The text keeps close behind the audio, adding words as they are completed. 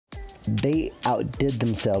they outdid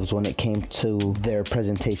themselves when it came to their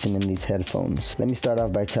presentation in these headphones. Let me start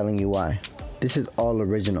off by telling you why. This is all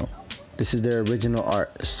original. This is their original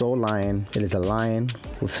art, Soulion. It is a lion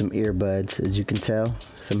with some earbuds, as you can tell,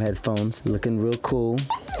 some headphones, looking real cool.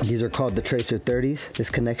 These are called the Tracer30s.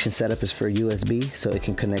 This connection setup is for USB, so it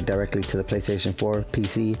can connect directly to the PlayStation 4,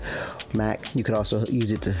 PC, Mac. You could also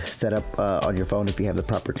use it to set up on your phone if you have the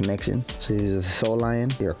proper connection. So these are the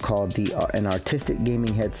Soulion. They are called an artistic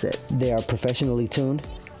gaming headset. They are professionally tuned.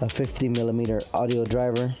 A 50mm audio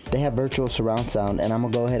driver. They have virtual surround sound, and I'm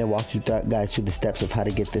gonna go ahead and walk you guys through the steps of how to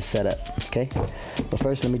get this set up, okay? But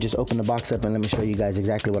first, let me just open the box up and let me show you guys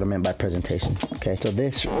exactly what I meant by presentation, okay? So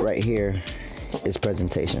this right here is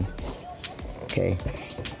presentation, okay?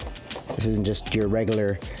 This isn't just your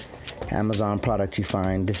regular Amazon product you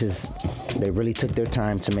find. They really took their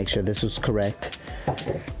time to make sure this was correct.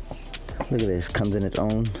 Look at this, comes in its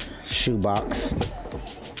own shoe box.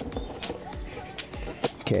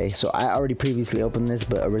 Okay, so I already previously opened this,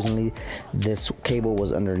 but originally this cable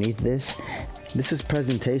was underneath this. This is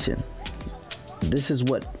presentation. This is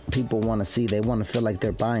what people want to see. They want to feel like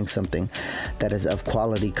they're buying something that is of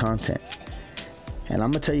quality content. And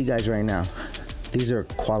I'm gonna tell you guys right now, these are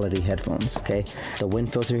quality headphones, okay? The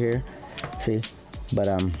wind filter here, see? But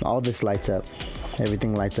all this lights up.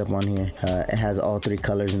 Everything lights up on here. It has all three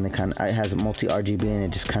colors, and it has multi RGB, and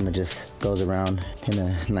it just kind of goes around in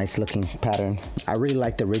a nice looking pattern. I really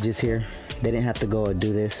like the ridges here. They didn't have to go and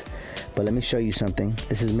do this, but let me show you something.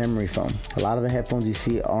 This is memory foam. A lot of the headphones you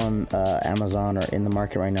see on Amazon or in the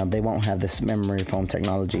market right now, they won't have this memory foam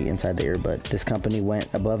technology inside the earbud. This company went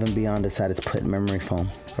above and beyond, decided to put memory foam.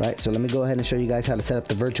 All right, so let me go ahead and show you guys how to set up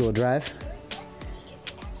the virtual drive.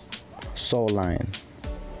 Soulion.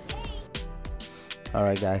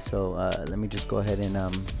 Alright guys, so let me just go ahead and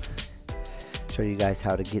show you guys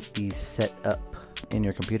how to get these set up in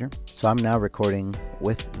your computer. So I'm now recording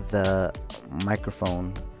with the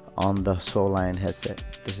microphone on the Soulion headset.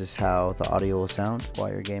 This is how the audio will sound while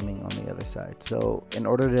you're gaming on the other side. So in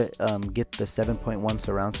order to get the 7.1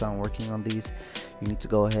 surround sound working on these, you need to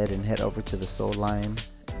go ahead and head over to the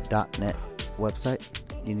soulion.net website.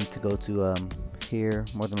 You need to go to here,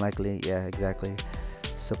 more than likely, yeah, exactly,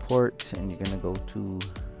 support, and you're gonna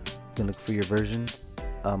look for your versions.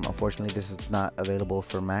 Unfortunately, this is not available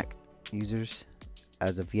for Mac users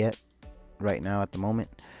as of yet, right now at the moment,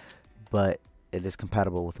 but it is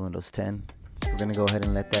compatible with Windows 10. We're gonna go ahead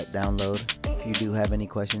and let that download. If you do have any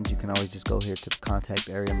questions, you can always just go here to the contact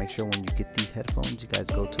area. Make sure when you get these headphones, you guys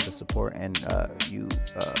go to the support and you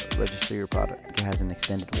register your product. It has an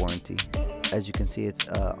extended warranty. As you can see, it's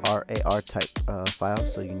a RAR type file,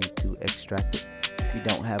 so you need to extract it. If you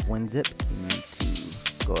don't have WinZip, you need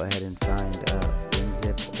to go ahead and find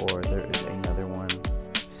WinZip, or there is another one,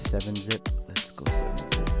 7-zip. Let's go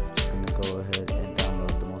 7-zip. Just gonna go ahead and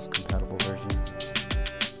download the most compatible version.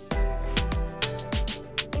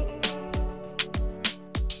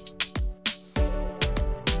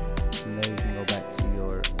 From there, you can go back to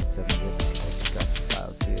your 7-zip and extract the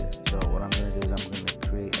files here. So what I'm gonna do is I'm gonna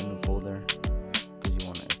create a new folder, because you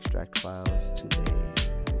want to extract files to a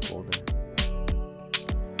new folder.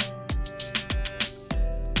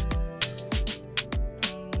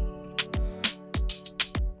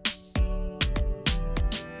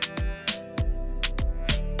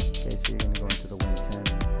 So you're going to go into the Win10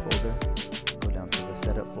 folder, go down to the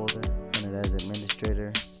setup folder, run it as administrator,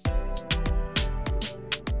 and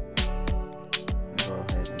go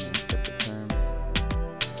ahead and accept the terms.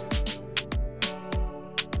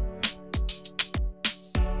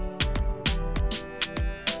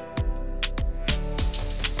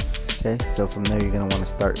 Okay, so from there you're going to want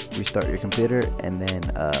to restart your computer, and then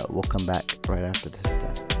we'll come back right after this step.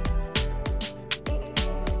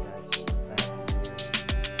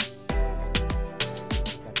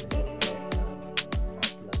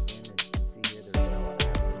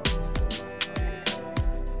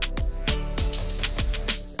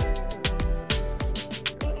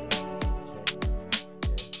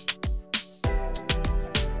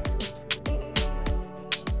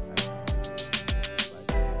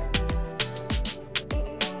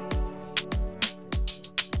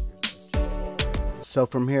 So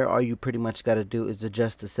from here, all you pretty much got to do is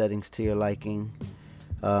adjust the settings to your liking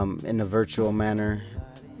in a virtual manner.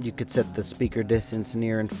 You could set the speaker distance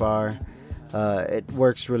near and far. It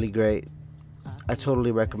works really great. I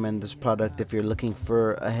totally recommend this product if you're looking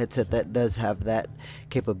for a headset that does have that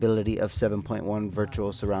capability of 7.1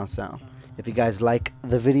 virtual surround sound. If you guys like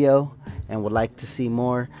the video and would like to see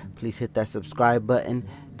more, please hit that subscribe button.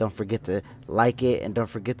 Don't forget to like it, and don't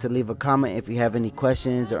forget to leave a comment if you have any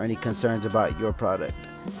questions or any concerns about your product.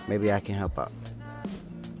 Maybe I can help out.